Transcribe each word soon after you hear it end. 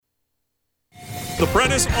The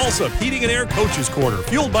Prentice Allsup Heating and Air Coaches Corner,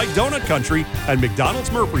 fueled by Donut Country and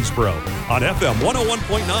McDonald's Murfreesboro on FM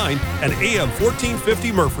 101.9 and AM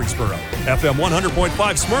 1450 Murfreesboro, FM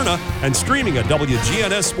 100.5 Smyrna, and streaming at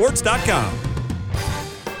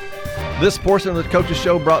WGNSSports.com. This portion of the Coaches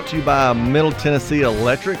Show brought to you by Middle Tennessee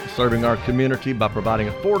Electric, serving our community by providing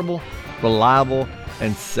affordable, reliable,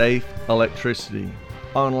 and safe electricity.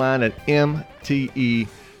 Online at mte.com.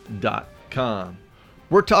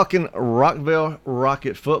 We're talking Rockville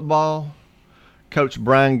Rocket football. Coach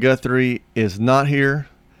Brian Guthrie is not here.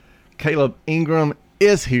 Caleb Ingram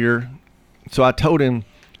is here. So I told him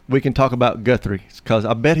we can talk about Guthrie because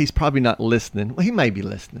I bet he's probably not listening. Well, he may be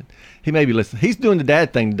listening. He's doing the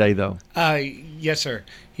dad thing today, though. Yes, sir.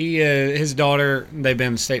 His daughter, they've been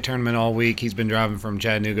in the state tournament all week. He's been driving from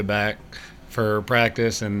Chattanooga back for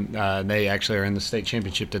practice, and they actually are in the state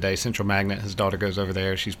championship today. Central Magnet, his daughter goes over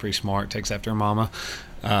there. She's pretty smart, takes after her mama.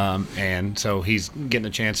 And so he's getting a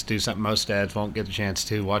chance to do something most dads won't get a chance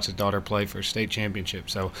to, watch his daughter play for a state championship.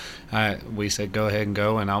 So we said, go ahead and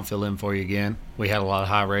go, and I'll fill in for you again. We had a lot of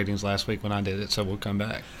high ratings last week when I did it, so we'll come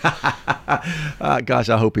back. Gosh,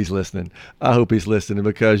 I hope he's listening.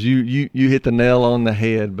 Because you hit the nail on the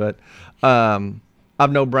head. But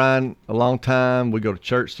I've known Brian a long time. We go to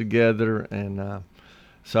church together, and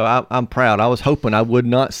so I'm proud. I was hoping I would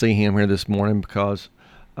not see him here this morning because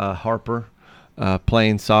Harper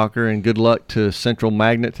playing soccer, and good luck to Central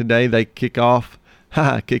Magnet today. They kick off,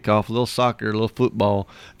 a little soccer, a little football.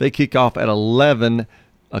 They kick off at 11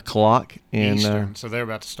 o'clock. And, Eastern, so they're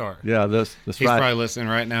about to start. Yeah, that's He's right. probably listening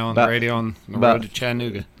right now on the radio on the road to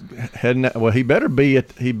Chattanooga. Well, he better be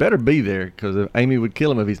there because Amy would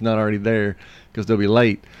kill him if he's not already there because they'll be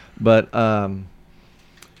late. But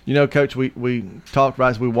Coach, we talked right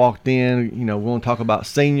as we walked in. We want to talk about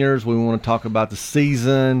seniors. We want to talk about the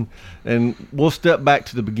season, and we'll step back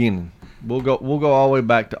to the beginning. We'll go all the way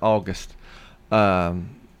back to August. We've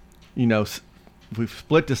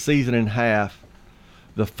split the season in half.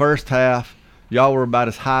 The first half, y'all were about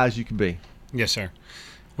as high as you could be. Yes, sir.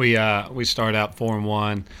 We started out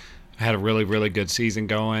 4-1. Had a really, really good season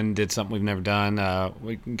going. Did something we've never done.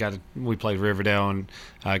 We played Riverdale and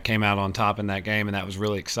came out on top in that game, and that was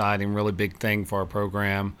really exciting. Really big thing for our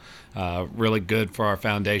program. Really good for our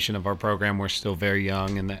foundation of our program. We're still very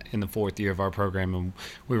young in the fourth year of our program, and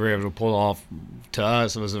we were able to pull off. To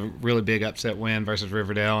us, it was a really big upset win versus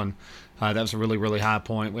Riverdale, and that was a really, really high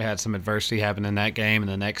point. We had some adversity happen in that game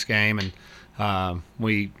and the next game, and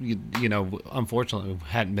we unfortunately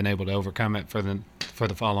hadn't been able to overcome it for the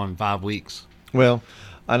following 5 weeks. Well,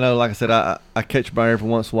 I know, like I said, I catch Brian every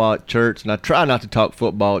once in a while at church, and I try not to talk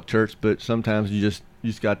football at church, but sometimes you just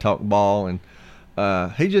got to talk ball. And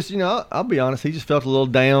he just, I'll be honest, he just felt a little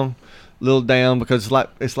down because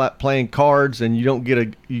it's like playing cards, and you don't get a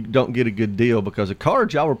good deal because the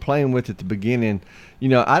cards y'all were playing with at the beginning.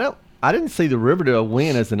 I didn't see the Riverdale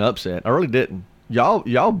win as an upset. I really didn't.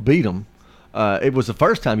 Y'all beat them. It was the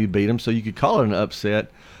first time you beat them, so you could call it an upset.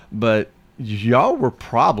 But y'all were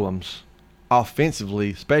problems offensively,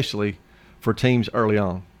 especially for teams early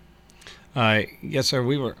on. Yes, sir.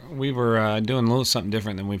 We were doing a little something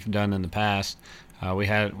different than we've done in the past. We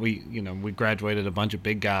graduated a bunch of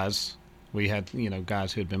big guys. We had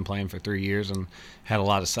guys who had been playing for 3 years and had a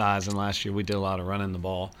lot of size. And last year we did a lot of running the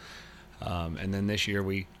ball. And then this year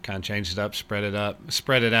we kind of changed it up, spread it out,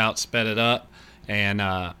 sped it up,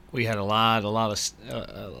 and we had a lot of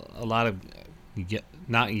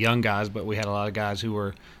not young guys, but we had a lot of guys who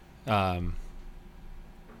were they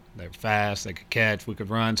were fast, they could catch, we could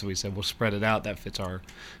run. So we said we'll spread it out. That fits our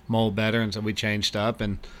mold better, and so we changed up,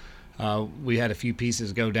 and we had a few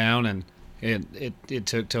pieces go down, and it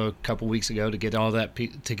took till a couple weeks ago to get all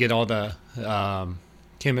the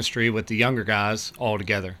chemistry with the younger guys all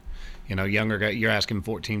together. Younger guy, you're asking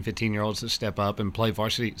 14, 15-year-olds to step up and play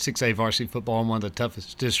 6A varsity football in one of the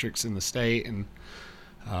toughest districts in the state, and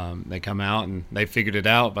they come out and they figured it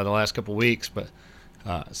out by the last couple of weeks. But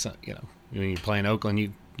when you're playing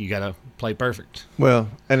Oakland, you got to play perfect. Well,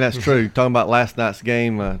 and that's true. Talking about last night's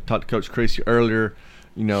game, talked to Coach Creasy earlier.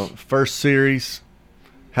 First series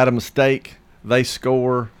had a mistake, they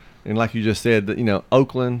score. And like you just said, that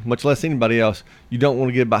Oakland, much less anybody else, you don't want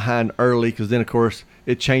to get behind early because then, of course,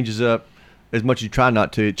 it changes up as much as you try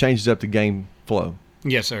not to. It changes up the game flow.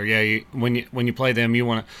 Yes, sir. Yeah, when you play them, you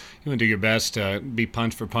want to do your best to be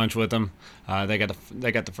punch for punch with them. They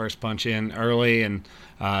got the first punch in early, and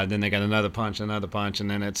then they got another punch, and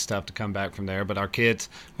then it's tough to come back from there. But our kids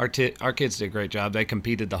did a great job. They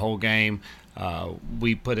competed the whole game.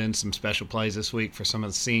 We put in some special plays this week for some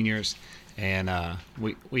of the seniors. And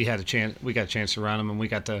we got a chance to run them, and we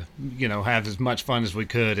got to have as much fun as we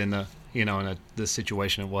could in the in the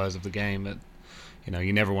situation it was of the game.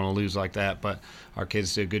 You never want to lose like that. But our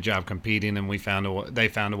kids did a good job competing, and they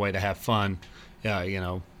found a way to have fun.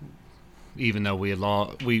 Even though we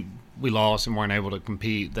lost and weren't able to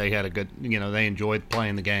compete, they had a good, they enjoyed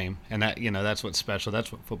playing the game, and that's what's special.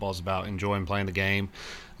 That's what football's about: enjoying playing the game,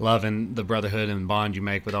 loving the brotherhood and bond you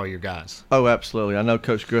make with all your guys. Oh, absolutely. I know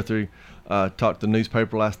Coach Guthrie talked to the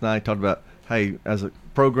newspaper last night. Talked about, hey, as a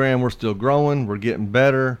program, we're still growing, we're getting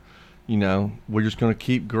better. We're just going to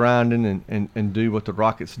keep grinding and do what the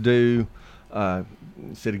Rockets do.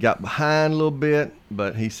 Said he got behind a little bit,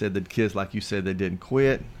 but he said that kids, like you said, they didn't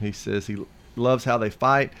quit. He says he loves how they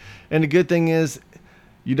fight. And the good thing is,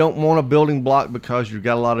 you don't want a building block because you've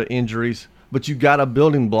got a lot of injuries, but you got a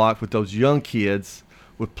building block with those young kids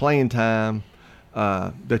with playing time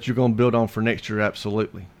that you're going to build on for next year.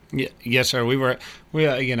 Absolutely. Yeah, yes, sir.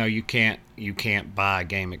 You can't buy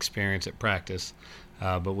game experience at practice,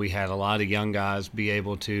 but we had a lot of young guys be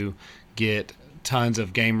able to get tons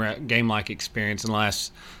of game-like experience in the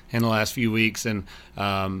last few weeks, and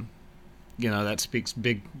that speaks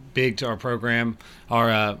big to our program.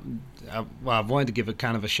 I wanted to give a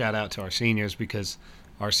kind of a shout out to our seniors, because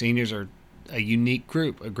our seniors are a unique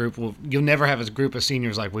group. You'll never have a group of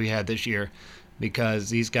seniors like we had this year, because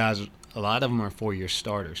these guys, a lot of them are 4-year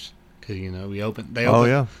starters. Because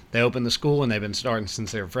they opened the school and they've been starting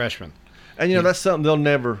since they were freshmen. And that's something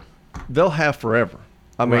they'll have forever.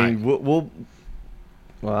 I mean, right. Well,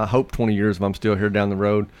 I hope 20 years if I'm still here down the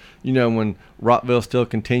road. When Rockville's still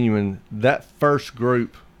continuing, that first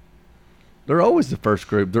group, they're always the first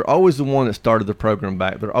group. They're always the one that started the program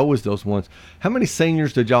back. They're always those ones. How many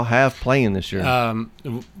seniors did y'all have playing this year?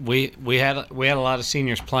 We had a lot of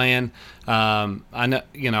seniors playing. I know.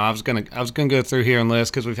 I was gonna go through here and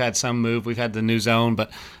list, because we've had some move. We've had the new zone,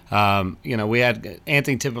 but we had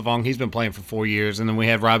Anthony Tipavong. He's been playing for 4 years, and then we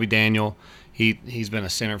had Robbie Daniel. He's been a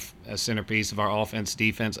centerpiece of our offense,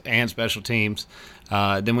 defense, and special teams.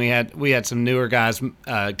 Then we had some newer guys.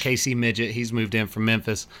 Casey Midget, he's moved in from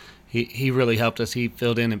Memphis. He really helped us. He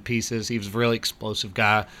filled in pieces. He was a really explosive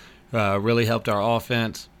guy. Really helped our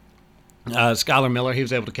offense. Skylar Miller, he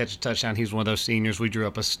was able to catch a touchdown. He was one of those seniors. We drew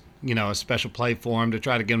up a special play for him to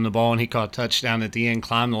try to give him the ball, and he caught a touchdown at the end.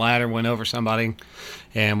 Climbed the ladder, went over somebody,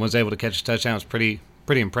 and was able to catch a touchdown. It was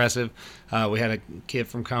pretty impressive. We had a kid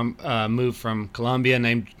moved from Columbia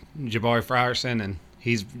named Jabari Frierson, and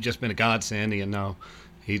he's just been a godsend. He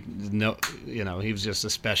was just a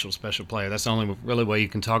special player. That's the only really way you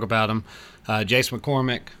can talk about him. Jace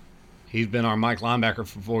McCormick, he's been our Mike linebacker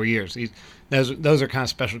for 4 years. Those are kind of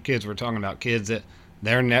special kids we're talking about. Kids that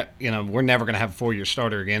we're never going to have a 4-year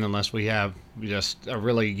starter again unless we have just a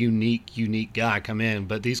really unique guy come in.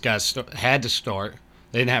 But these guys had to start.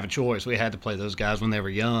 They didn't have a choice. We had to play those guys when they were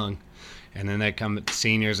young, and then they come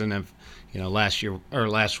seniors. And then, last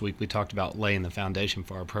week we talked about laying the foundation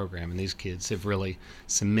for our program, and these kids have really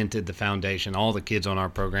cemented the foundation. All the kids on our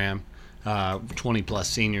program, 20+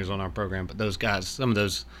 seniors on our program, but those guys, some of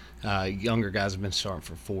those younger guys have been starting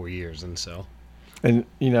for 4 years, and so. And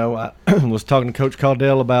I was talking to Coach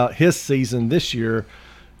Caudill about his season this year.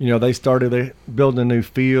 They started building a new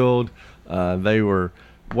field. They were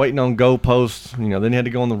waiting on goalposts, then you had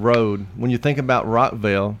to go on the road. When you think about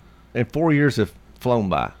Rockville, and 4 years have flown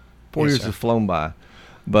by. 4 years have flown by.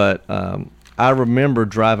 But I remember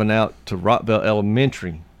driving out to Rockville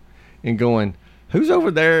Elementary and going, who's over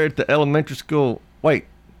there at the elementary school? Wait,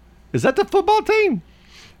 is that the football team?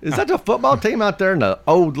 Is that the football team out there in the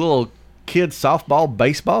old little kids softball,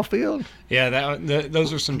 baseball field? Yeah,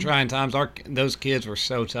 those were some trying times. Those kids were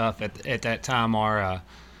so tough at that time.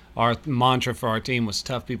 Our mantra for our team was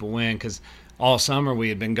tough people win, because all summer we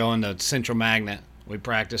had been going to Central Magnet. We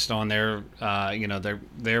practiced on their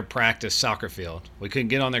practice soccer field. We couldn't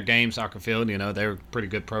get on their game soccer field. They were a pretty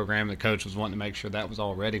good program. The coach was wanting to make sure that was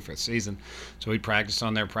all ready for the season. So we practiced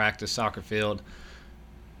on their practice soccer field.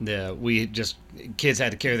 Kids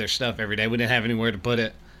had to carry their stuff every day. We didn't have anywhere to put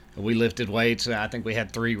it. We lifted weights. I think we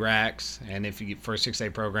had 3 racks. And for a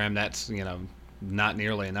 6A program, that's, not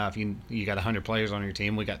nearly enough. You got 100 players on your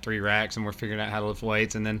team. We got 3 racks, and we're figuring out how to lift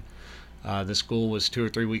weights. And then the school was 2 or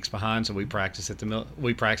 3 weeks behind, so we practiced at the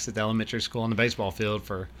elementary school on the baseball field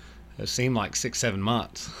for, it seemed like 6-7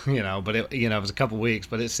 months. But it was a couple weeks,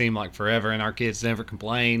 but it seemed like forever. And our kids never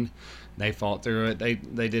complained. They fought through it.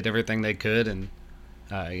 They did everything they could, and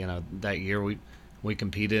that year we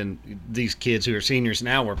competed. And these kids who are seniors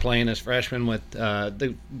now were playing as freshmen with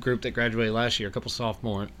the group that graduated last year. A couple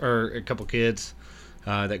kids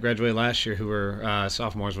that graduated last year who were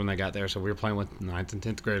sophomores when they got there. So we were playing with 9th and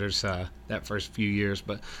 10th graders that first few years.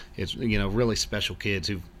 But it's really special kids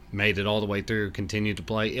who made it all the way through, continued to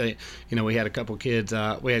play. We had a couple kids.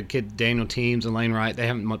 We had kid Daniel Teams and Lane Wright. They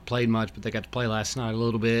haven't played much, but they got to play last night a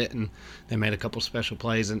little bit, and they made a couple special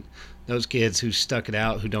plays. And those kids who stuck it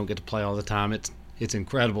out, who don't get to play all the time, it's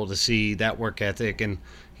incredible to see that work ethic. And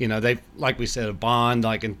they, like we said, a bond.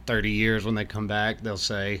 Like in 30 years when they come back, they'll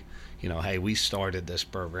say, hey, we started this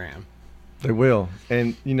program. They will.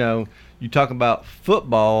 And you talk about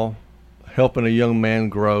football helping a young man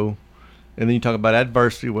grow. And then you talk about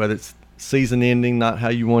adversity, whether it's season ending, not how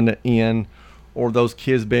you want it to end, or those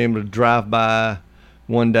kids being able to drive by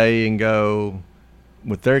one day and go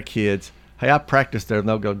with their kids, hey, I practiced there. And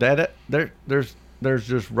they'll go, Dad, there's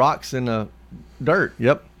just rocks in the dirt.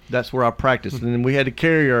 Yep, that's where I practiced. And then we had to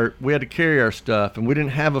carry our stuff, and we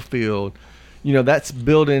didn't have a field. That's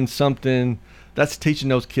building something. That's teaching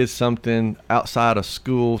those kids something outside of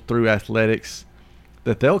school through athletics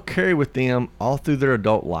that they'll carry with them all through their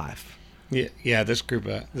adult life. Yeah. This group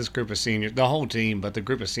of seniors, the whole team, but the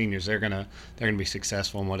group of seniors, they're gonna be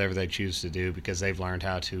successful in whatever they choose to do because they've learned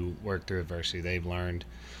how to work through adversity. They've learned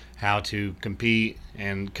how to compete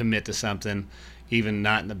and commit to something, even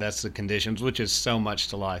not in the best of conditions, which is so much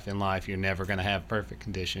to life. In life, you're never going to have perfect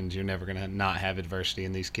conditions. You're never going to not have adversity,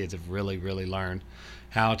 and these kids have really, really learned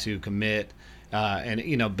how to commit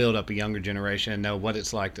and build up a younger generation and know what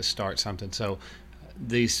it's like to start something. So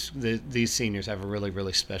these seniors have a really,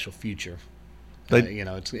 really special future.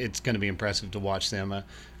 It's going to be impressive to watch them.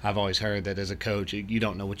 I've always heard that as a coach, you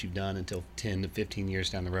don't know what you've done until 10 to 15 years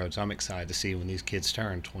down the road. So I'm excited to see when these kids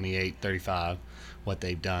turn 28, 35, what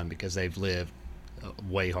they've done, because they've lived a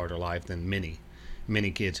way harder life than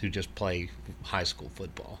many kids who just play high school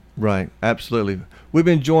football. Right, absolutely. We've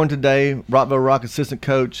been joined today, Rockville Rock assistant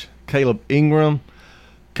coach Caleb Ingram.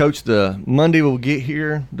 Coach, the Monday we'll get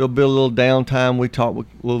here, there'll be a little downtime. We talked with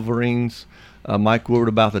Wolverines, Mike Woodward,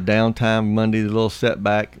 about the downtime Monday, the little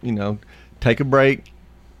setback. Take a break,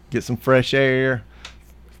 get some fresh air.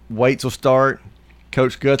 Weights will start.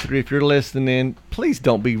 Coach Guthrie, if you're listening, please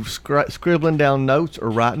don't be scribbling down notes or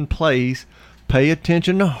writing plays. Pay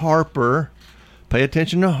attention to Harper.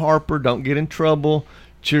 Don't get in trouble.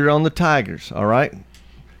 Cheer on the Tigers, all right?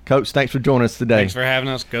 Coach, thanks for joining us today. Thanks for having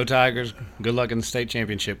us. Go Tigers. Good luck in the state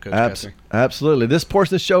championship, Coach Guthrie. Absolutely. This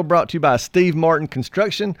portion of the show brought to you by Steve Martin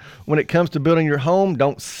Construction. When it comes to building your home,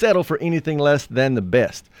 don't settle for anything less than the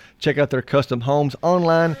best. Check out their custom homes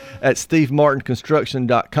online at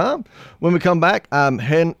stevemartinconstruction.com. When we come back, I'm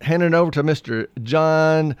handing over to Mr.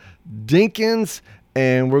 John Dinkins,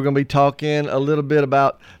 and we're going to be talking a little bit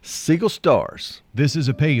about Siegel Stars. This is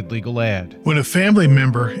a paid legal ad. When a family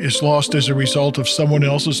member is lost as a result of someone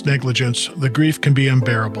else's negligence, the grief can be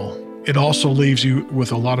unbearable. It also leaves you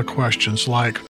with a lot of questions like,